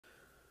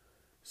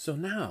So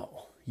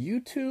now,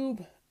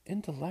 YouTube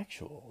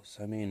intellectuals.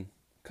 I mean,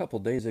 a couple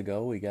days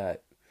ago we got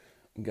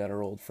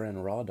our old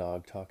friend Raw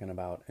Dog talking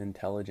about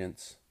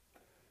intelligence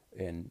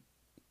and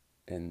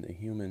the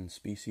human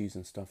species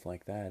and stuff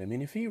like that. I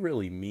mean, if he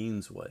really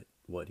means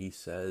what he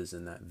says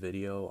in that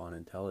video on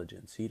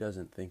intelligence, he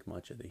doesn't think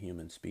much of the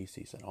human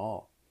species at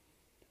all.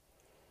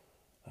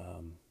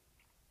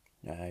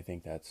 I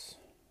think that's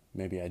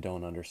maybe I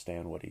don't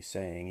understand what he's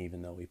saying,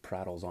 even though he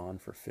prattles on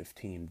for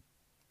 15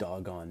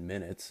 doggone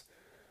minutes.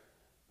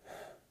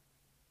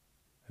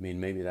 I mean,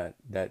 maybe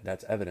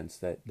that's evidence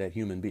that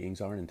human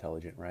beings aren't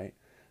intelligent, right?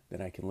 That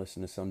I can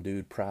listen to some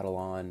dude prattle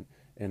on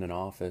in an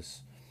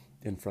office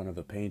in front of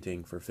a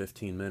painting for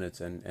 15 minutes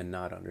and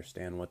not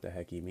understand what the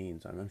heck he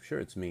means. I'm sure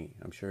it's me.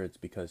 I'm sure it's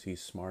because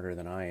he's smarter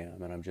than I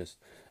am, and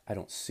I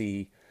don't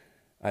see,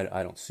 I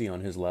don't see on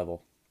his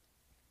level.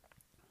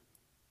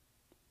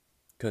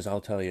 Because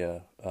I'll tell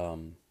you,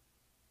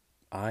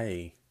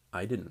 I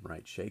didn't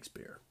write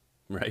Shakespeare,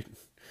 right?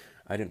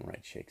 I didn't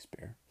write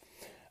Shakespeare.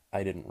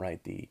 I didn't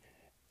write the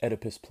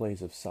Oedipus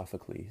plays of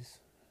Sophocles.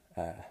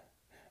 Uh,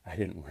 I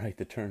didn't write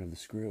the Turn of the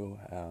Screw.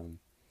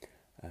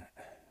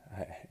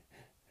 I,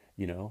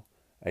 you know,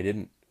 I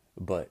didn't.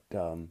 But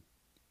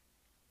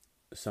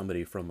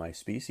somebody from my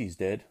species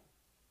did.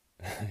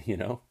 you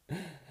know,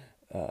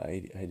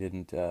 I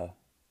didn't. I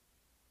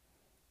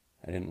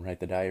didn't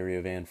write the Diary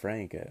of Anne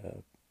Frank,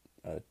 a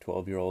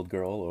 12-year-old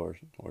girl,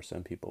 or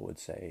some people would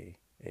say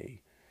a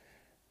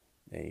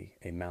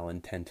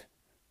malintent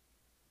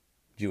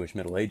Jewish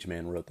middle-aged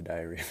man wrote the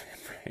Diary of Anne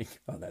Frank.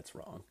 Oh, that's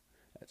wrong.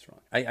 That's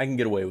wrong. I can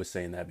get away with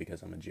saying that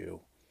because I'm a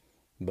Jew,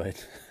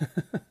 but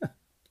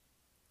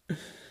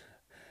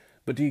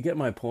but do you get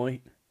my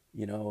point?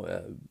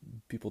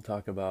 People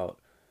talk about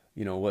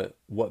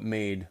what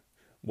made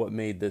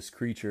this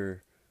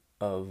creature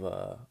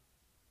of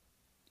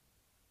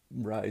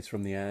rise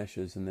from the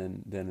ashes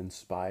and then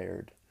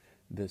inspired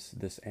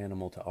this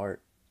animal to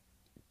art.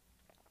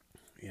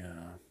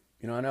 Yeah.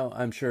 I know.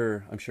 I'm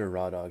sure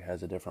Raw Dog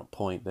has a different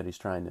point that he's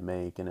trying to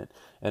make, and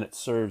it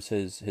serves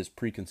his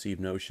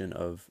preconceived notion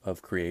of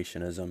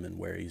creationism and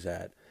where he's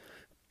at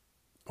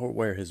or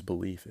where his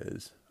belief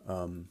is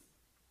uh,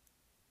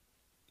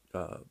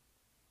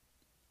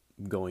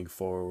 going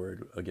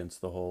forward against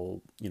the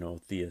whole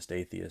theist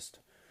atheist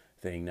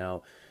thing.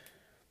 Now,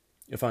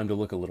 if I'm to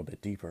look a little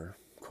bit deeper,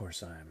 of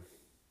course I'm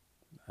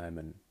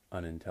an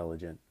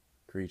unintelligent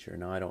creature.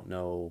 Now I don't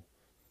know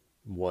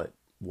what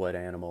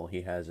animal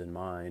he has in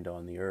mind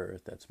on the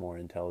earth that's more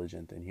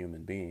intelligent than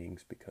human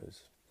beings,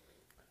 because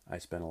I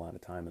spend a lot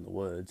of time in the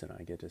woods and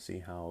I get to see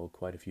how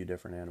quite a few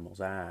different animals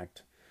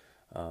act.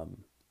 I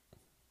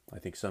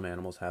think some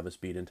animals have a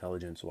speed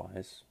intelligence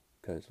wise,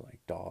 because like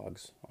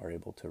dogs are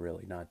able to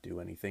really not do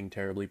anything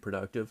terribly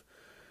productive,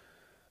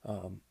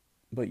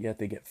 but yet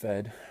they get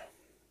fed.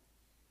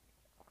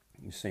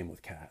 Same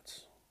with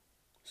cats.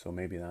 So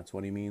maybe that's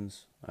what he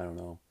means. I don't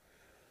know.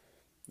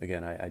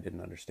 Again, I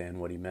didn't understand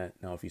what he meant.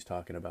 Now, if he's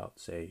talking about,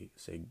 say,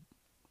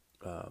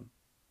 a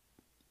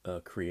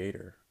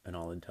creator, an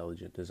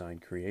all-intelligent design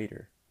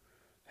creator,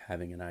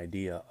 having an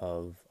idea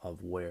of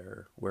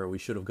where we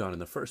should have gone in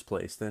the first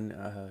place, then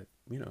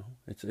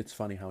it's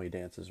funny how he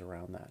dances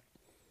around that.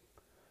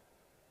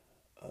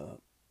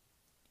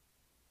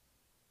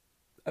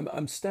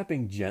 I'm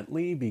stepping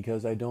gently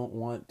because I don't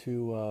want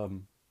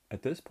to.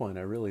 At this point,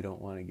 I really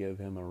don't want to give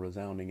him a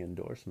resounding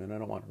endorsement. I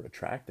don't want to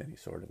retract any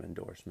sort of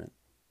endorsement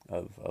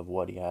of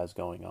what he has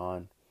going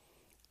on.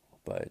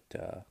 But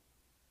I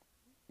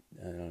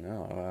don't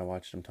know. I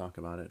watched him talk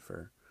about it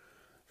for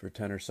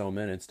 10 or so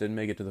minutes. Didn't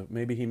make it to the.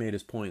 Maybe he made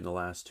his point in the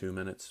last 2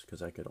 minutes,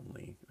 because I could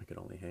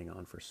only hang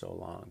on for so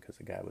long because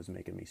the guy was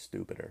making me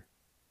stupider.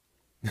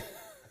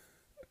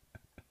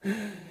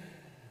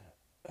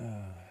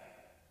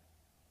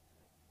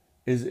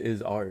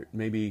 Is art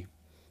maybe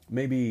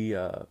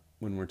when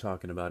we're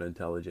talking about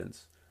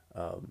intelligence,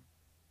 um,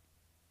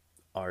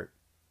 art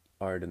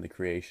art and the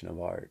creation of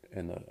art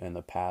and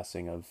the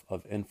passing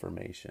of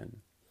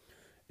information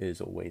is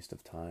a waste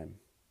of time.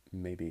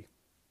 Maybe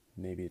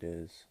it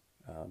is.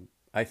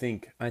 I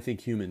think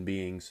human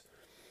beings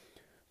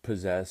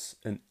possess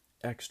an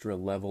extra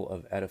level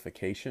of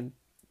edification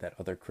that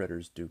other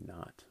critters do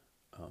not.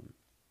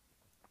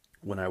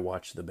 When I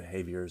watch the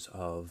behaviors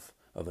of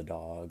a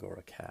dog or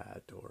a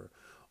cat or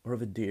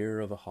of a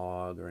deer, of a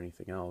hog, or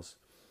anything else,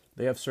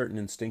 they have certain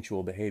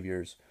instinctual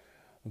behaviors,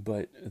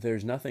 but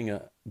there's nothing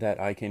that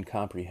I can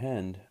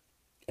comprehend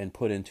and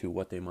put into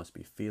what they must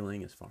be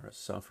feeling as far as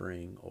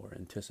suffering or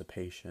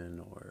anticipation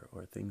or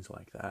things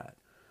like that.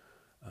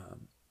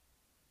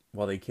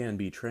 While they can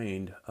be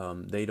trained,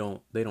 they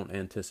don't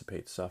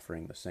anticipate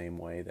suffering the same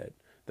way that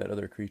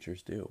other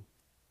creatures do.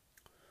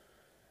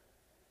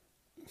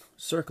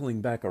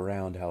 Circling back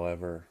around,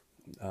 however,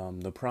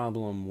 the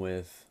problem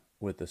with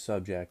the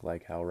subject,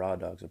 like how Raw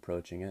Dog's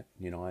approaching it,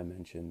 I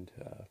mentioned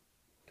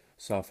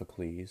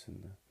Sophocles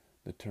and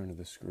the turn of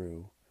the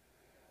screw.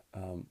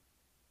 Um,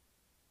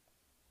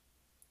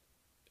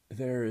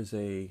 there's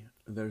a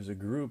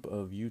group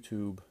of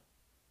YouTube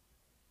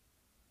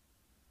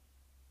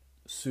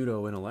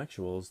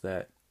pseudo-intellectuals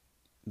that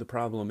the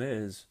problem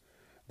is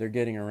they're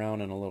getting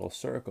around in a little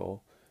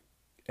circle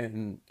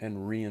and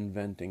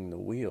reinventing the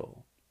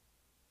wheel.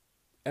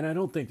 And I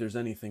don't think there's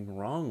anything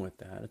wrong with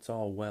that. It's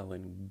all well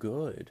and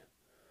good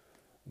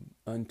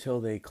until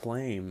they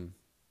claim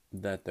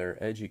that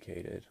they're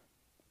educated.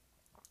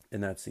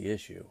 And that's the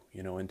issue.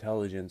 You know,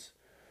 intelligence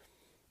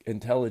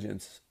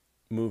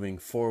moving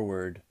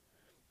forward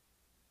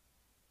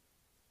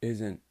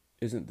isn't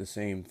the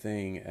same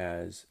thing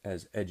as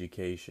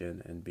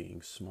education and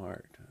being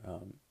smart.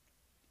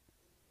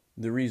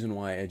 The reason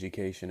why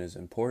education is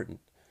important,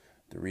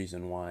 the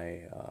reason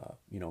why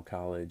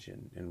college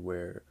and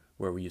where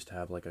we used to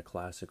have like a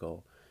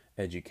classical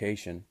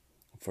education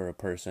for a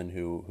person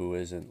who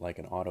isn't like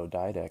an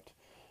autodidact,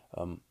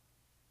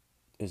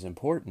 is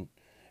important,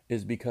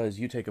 is because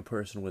you take a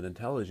person with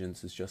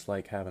intelligence, it's just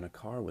like having a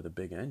car with a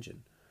big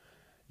engine.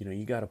 You know,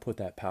 you got to put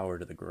that power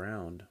to the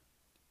ground,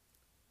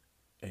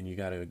 and you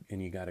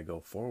gotta go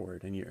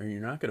forward, and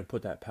you're not going to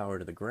put that power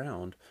to the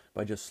ground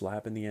by just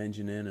slapping the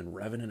engine in and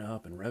revving it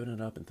up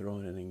and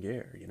throwing it in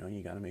gear. You know,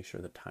 you got to make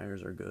sure the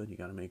tires are good. You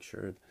got to make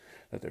sure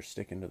that they're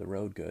sticking to the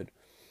road good.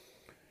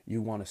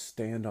 You want to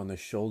stand on the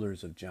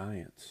shoulders of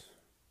giants,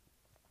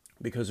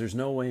 because there's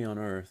no way on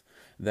earth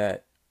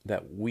that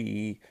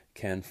we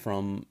can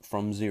from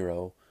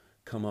zero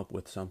come up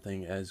with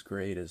something as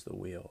great as the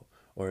wheel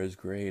or as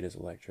great as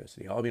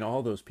electricity. I mean,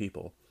 all those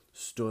people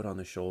stood on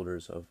the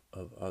shoulders of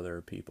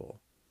other people.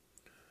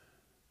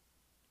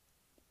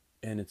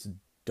 And it's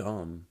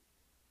dumb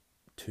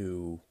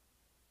to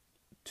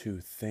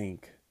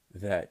think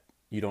that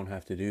you don't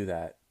have to do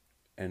that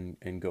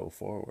and go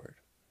forward.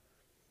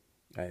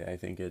 I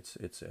think it's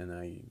and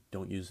I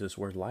don't use this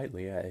word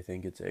lightly, I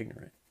think it's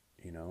ignorant,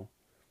 you know.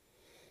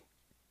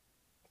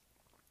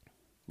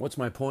 What's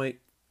my point?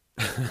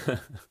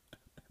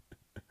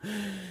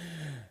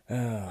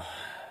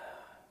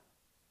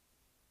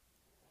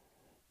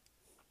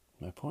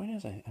 My point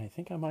is, I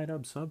think I might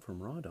unsub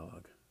from Raw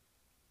Dog.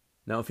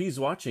 Now, if he's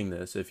watching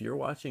this, if you're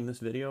watching this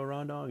video,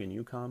 Raw Dog, and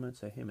you comment,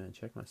 say, hey man,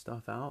 check my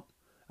stuff out,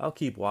 I'll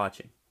keep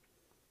watching.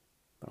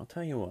 But I'll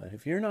tell you what,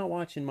 if you're not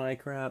watching my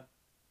crap,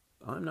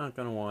 I'm not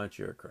going to watch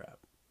your crap.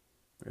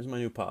 There's my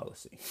new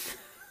policy.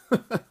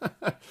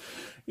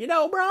 You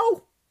know,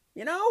 bro,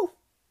 you know?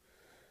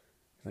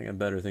 I got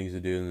better things to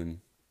do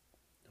than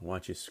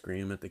watch you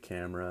scream at the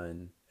camera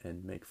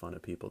and make fun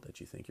of people that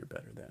you think you're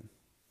better than.